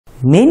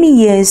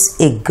Many years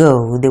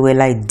ago, they were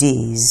like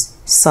this,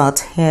 sat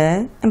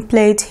here and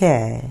played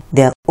here.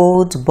 They are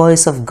old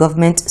boys of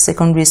Government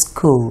Secondary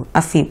School,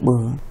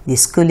 Afikpo. The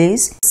school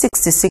is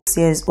 66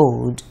 years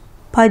old.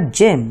 Pa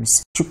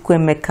James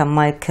Chukwemeka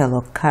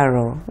Michael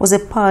Okaro was a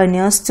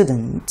pioneer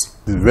student.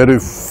 The very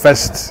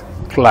first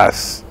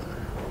class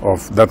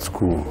of that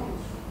school.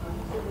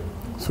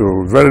 So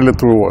very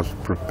little was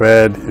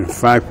prepared. In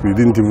fact, we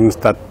didn't even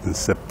start in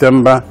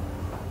September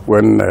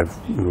when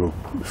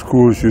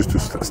schools used to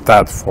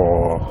start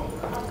for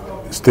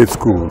state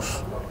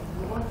schools.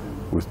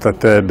 We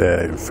started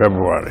in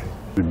February.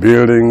 The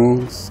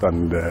buildings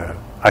and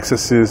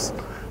accesses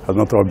have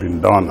not all been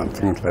done and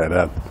things like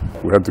that.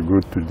 We had to go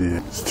to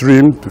the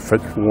stream to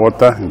fetch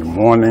water in the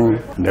morning,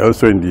 and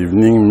also in the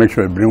evening make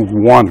sure I bring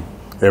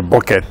a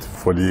bucket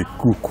for the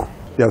cook.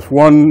 There's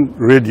one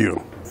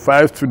radio.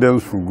 5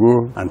 students will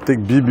go and take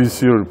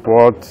BBC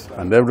reports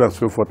and everything and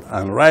so forth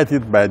and write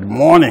it by the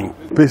morning,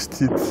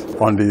 paste it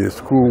on the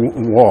school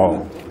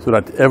wall so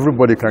that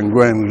everybody can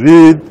go and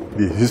read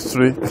the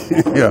history,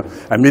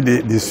 I mean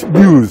the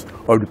news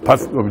of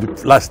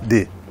the last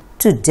day.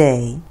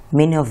 Today,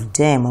 many of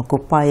them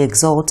occupy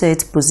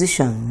exalted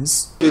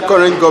positions. The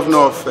current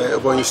governor of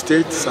Ebonyi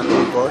State is an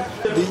old boy.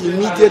 The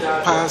immediate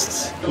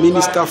past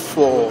Minister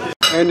for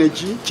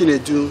Energy,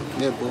 Chinedu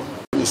Nebo.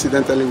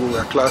 Incidentally, we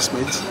were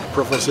classmates.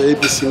 Professor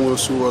A.B.C.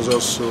 Nwosu was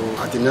also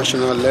at the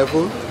national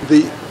level.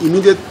 The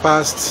immediate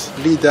past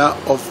leader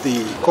of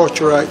the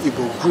cultural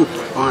Igbo group,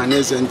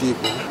 Ohaneze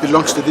Igbo,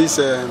 belongs to this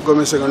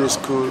Government Secondary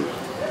School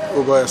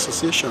Oba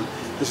Association.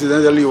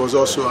 Incidentally, he was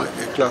also a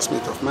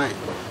classmate of mine.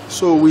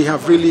 So we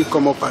have really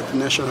come up at the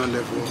national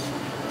level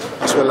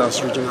as well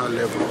as regional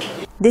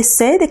level. They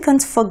say they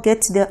can't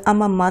forget their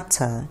alma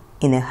mater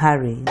in a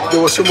hurry. There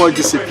was so much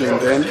discipline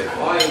then.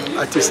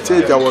 At a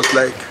stage I was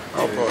like,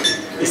 oh boy,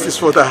 is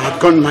this what I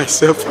had gone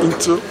myself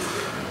into?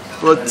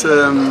 But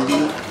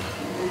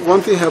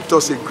one thing helped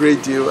us a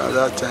great deal at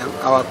that time.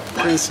 Our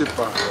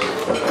principal,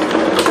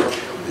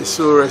 his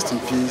soul rest in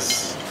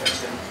peace,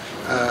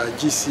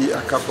 GC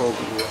Akabo,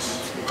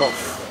 was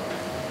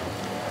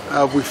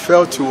tough. We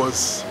felt he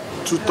was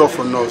too tough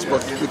on us,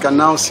 but we can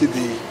now see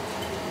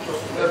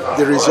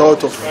the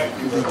result of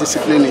the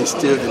discipline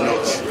instilled in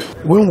us.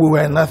 When we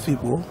were in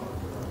Afikpo,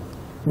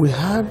 we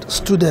had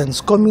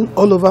students coming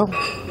all over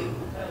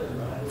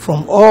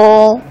from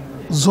all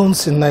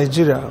zones in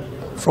Nigeria,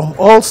 from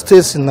all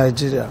states in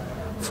Nigeria,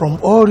 from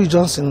all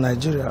regions in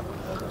Nigeria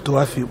to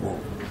Afikpo.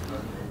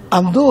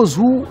 And those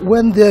who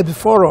went there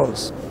before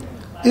us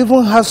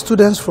even had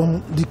students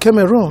from the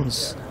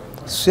Cameroons,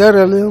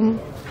 Sierra Leone,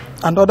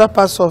 and other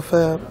parts of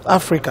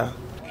Africa.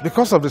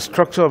 Because of the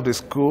structure of the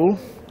school,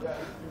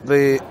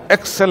 the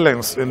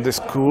excellence in the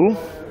school,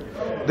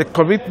 the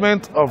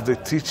commitment of the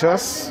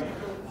teachers,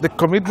 the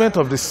commitment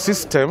of the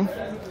system,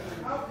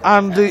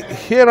 and the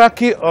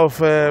hierarchy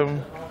of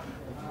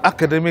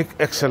academic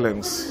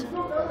excellence,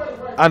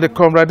 and the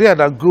camaraderie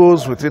that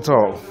goes with it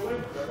all.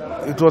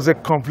 It was a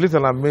complete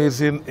and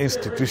amazing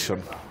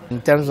institution.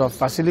 In terms of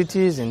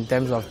facilities, in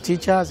terms of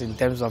teachers, in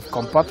terms of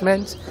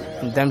comportment,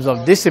 in terms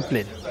of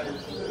discipline,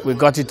 we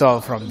got it all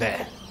from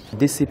there.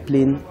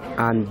 Discipline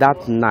and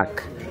that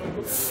knack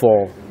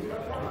for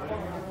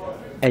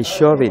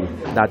ensuring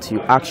that you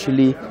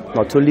actually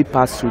not only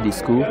pass through the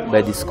school,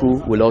 but the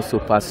school will also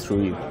pass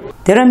through you.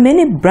 There are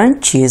many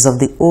branches of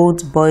the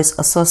Old Boys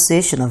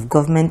Association of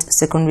Government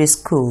Secondary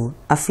School,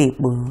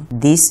 Afikpo.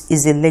 This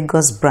is the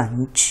Lagos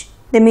branch.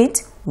 They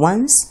meet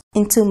once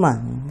in 2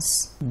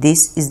 months.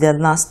 This is their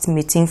last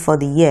meeting for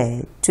the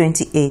year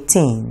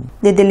 2018.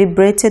 They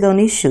deliberated on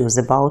issues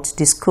about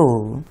the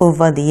school.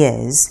 Over the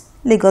years,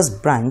 Lagos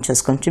branch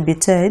has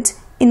contributed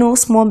in no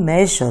small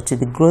measure to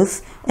the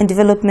growth and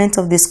development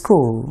of the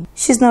school.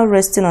 She's now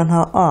resting on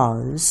her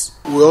hours.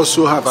 We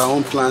also have our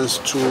own plans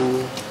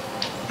to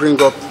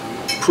bring up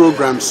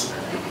programs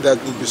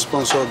that will be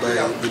sponsored by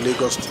the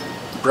Lagos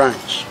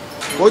branch.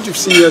 What you've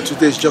seen here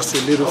today is just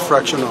a little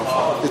fraction of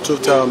the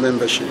total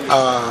membership.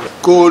 Our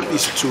goal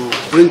is to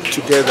bring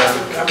together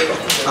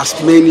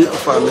as many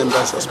of our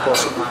members as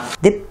possible.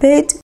 They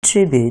paid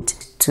tribute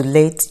to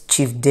late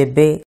Chief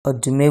Debe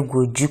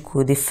Odumegwu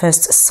Ojukwu, the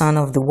first son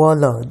of the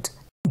warlord,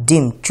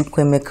 Dim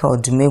Chukwemeka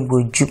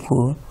Odumegwu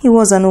Ojukwu. He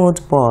was an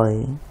old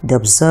boy. They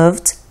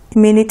observed a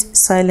minute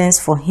silence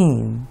for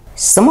him.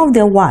 Some of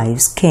their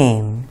wives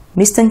came.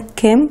 Mr.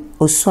 Nkem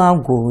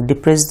Osuagwu, the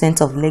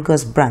president of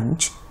Lagos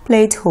branch,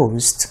 played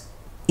host.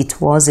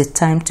 It was a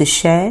time to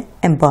share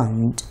and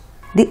bond.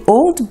 The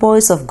old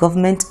boys of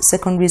Government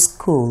Secondary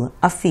School,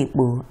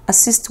 Afikpo,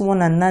 assist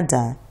one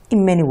another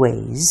in many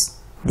ways.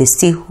 They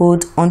still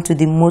hold on to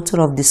the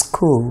motto of the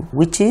school,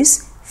 which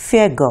is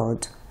Fear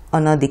God,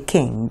 Honor the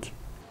King.